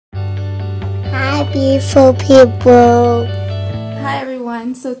Hi, beautiful people. Hi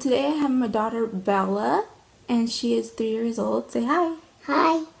everyone. So today I have my daughter Bella and she is 3 years old. Say hi.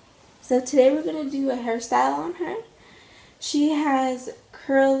 Hi. So today we're going to do a hairstyle on her. She has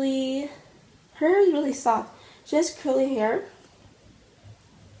curly, her hair is really soft. She has curly hair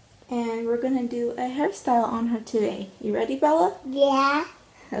and we're going to do a hairstyle on her today. You ready, Bella? Yeah.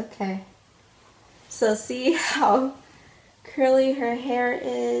 Okay. So see how curly her hair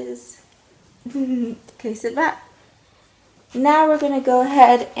is. Okay, sit back. Now we're going to go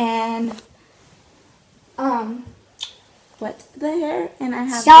ahead and wet the hair, and I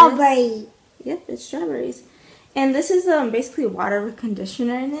have Strawberry. this. Yep, it's strawberries. And this is basically water with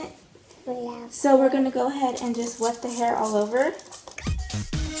conditioner in it. Yeah. So we're going to go ahead and just wet the hair all over.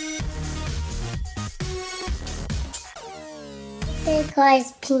 It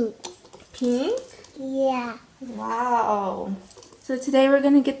was pink. Pink? Yeah. Wow. So today we're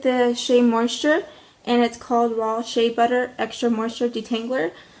going to get the Shea Moisture, and it's called Raw Shea Butter Extra Moisture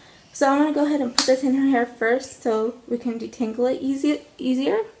Detangler. So I'm going to go ahead and put this in her hair first so we can detangle it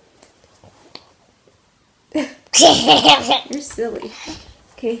easier. You're silly.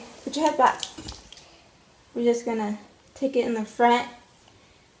 Okay, put your head back. We're just going to take it in the front.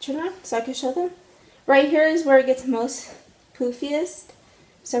 Turn around so I can show them. Right here is where it gets most poofiest.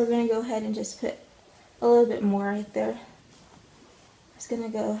 So we're going to go ahead and just put a little bit more right there. Just going to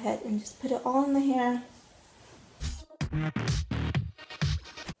go ahead and just put it all in the hair.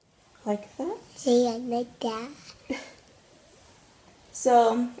 Like that. Yeah, like that.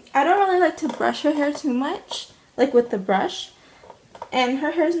 So I don't really like to brush her hair too much, like with the brush. And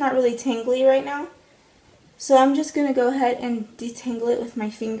her hair is not really tangly right now. So I'm just going to go ahead and detangle it with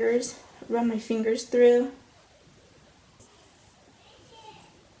my fingers. Run my fingers through.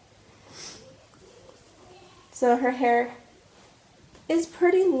 So her hair is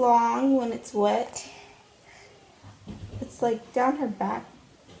pretty long when it's wet. It's like down her back.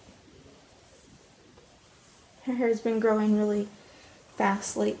 Her hair has been growing really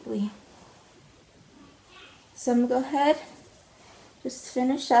fast lately. So I'm going to go ahead, just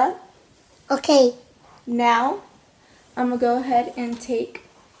finish up. Okay. Now I'm going to go ahead and take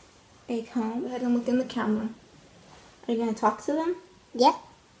a comb. Go ahead and look in the camera. Are you going to talk to them? Yeah.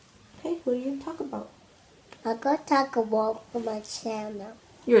 Okay, what are you going to talk about? I'm going to talk about my channel.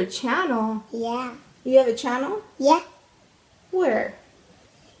 Your channel? Yeah. You have a channel? Yeah. Where?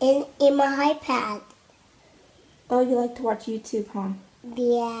 In my iPad. Oh, you like to watch YouTube, huh?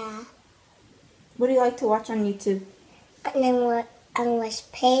 Yeah. What do you like to watch on YouTube? And then I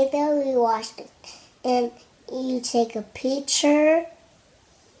watch Payday, we watch it. And you take a picture.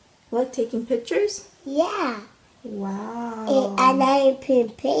 You like taking pictures? Yeah. Wow. And I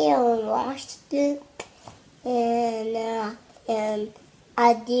prepare and watch it. And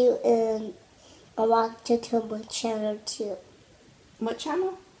I do I watch it on my channel too. What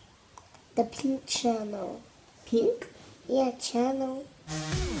channel? The pink channel. Pink? Yeah, channel.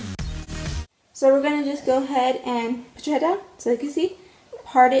 So we're going to just go ahead and put your head down so you can see.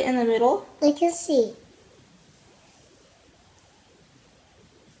 Part it in the middle. I can see.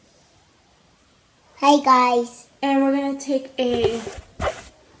 Hi guys. And we're going to take a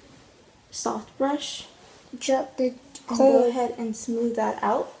soft brush. Drop the Go comb. ahead and smooth that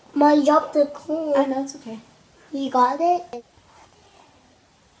out. Mom, drop the comb. I know, it's okay. You got it?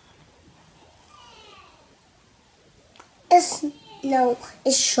 It's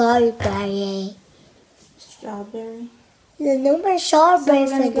strawberry. Strawberry. The number So strawberry we're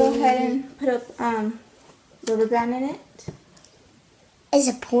going to for go the ahead and put a rubber band in it. It's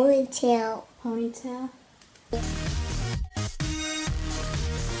a ponytail. Ponytail.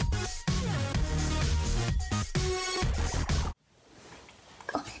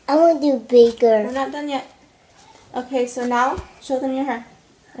 I want to do We're bigger. not done yet. Okay, so now show them your hair.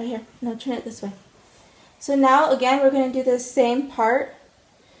 Right here. No, turn it this way. So now again we're going to do the same part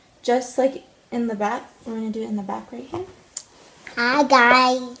just like in the back. We're going to do it in the back right here. Hi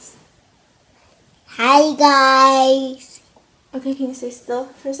guys. Hi guys. Okay, can you stay still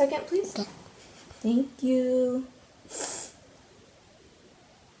for a second, please? Okay. Thank you.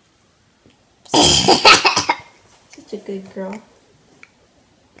 Such a good girl.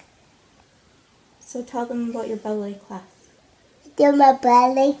 So tell them about your ballet class. I do my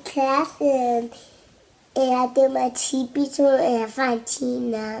ballet class and I do my tippy toe and I find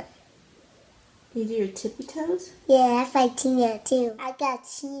Tina. You do your tippy toes? Yeah, I find Tina too. I got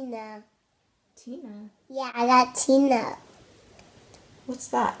Tina. Tina? Yeah, I got Tina. What's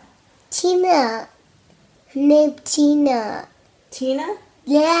that? Tina. Her name Tina. Tina?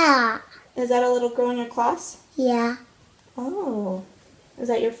 Yeah. Is that a little girl in your class? Yeah. Oh. Is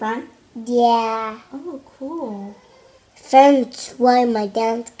that your friend? Yeah. Oh, cool. Friends won my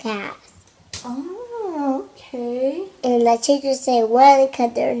dance class. Oh, okay. And the teacher said one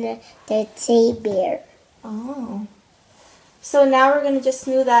because they're the bear. Oh. So now we're going to just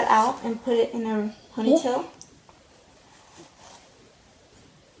smooth that out and put it in a ponytail.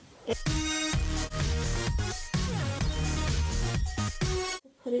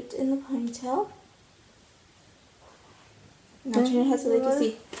 Put it in the ponytail. Now turn your head so they can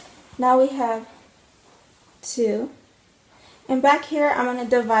see. Now we have 2. And back here, I'm going to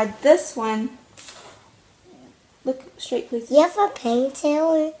divide this one. Look straight, please. You have a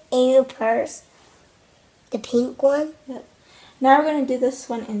ponytail in your purse? The pink one? Yep. Now we're going to do this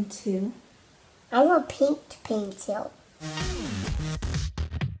one in 2. I want pink ponytail.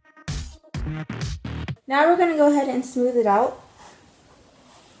 Now we're going to go ahead and smooth it out.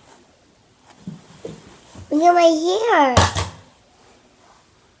 Look at my hair.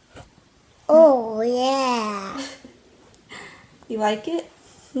 Oh, yeah. You like it?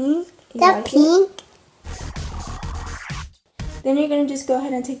 Hmm? You That like pink? it? Then you're going to just go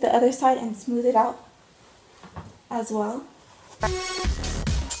ahead and take the other side and smooth it out as well.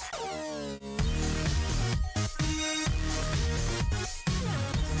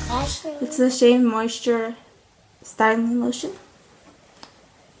 It's the Shea Moisture Styling Lotion.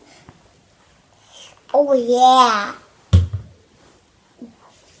 Oh, yeah.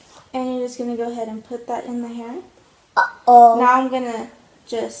 And you're just going to go ahead and put that in the hair. Uh-oh. Now I'm going to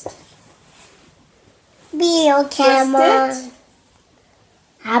just Be on camera. twist it.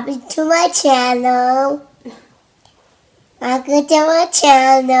 Happy to my channel. Welcome to my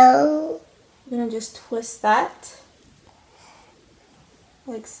channel. I'm going to just twist that.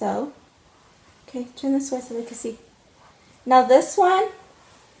 Like so. Okay, turn this way so they can see. Now this one,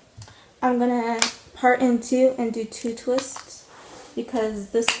 I'm going to part in 2 and do 2 twists because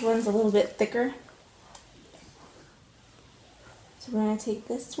this one's a little bit thicker. So we're going to take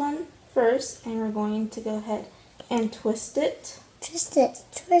this one first and we're going to go ahead and twist it. Twist it,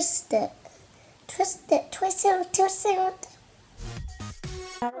 twist it. Twist it, twist it, twist it.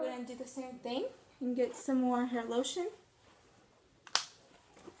 Now we're going to do the same thing and get some more hair lotion.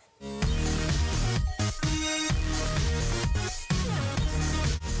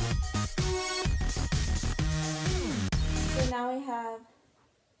 So now we have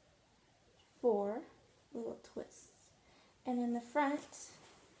 4 little twists. And in the front,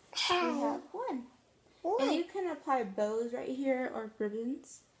 we have 1. And you can apply bows right here or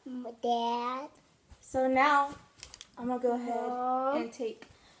ribbons. My dad. So now, I'm going to go ahead and take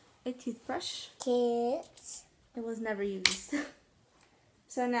a toothbrush. Kids. It was never used.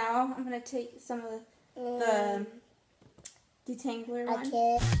 So now, I'm going to take some of the detangler one.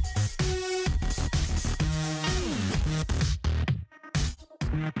 Okay.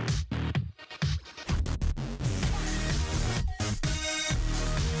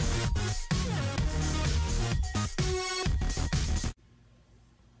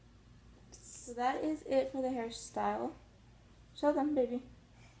 So that is it for the hairstyle. Show them, baby.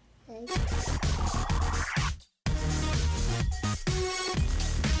 Okay.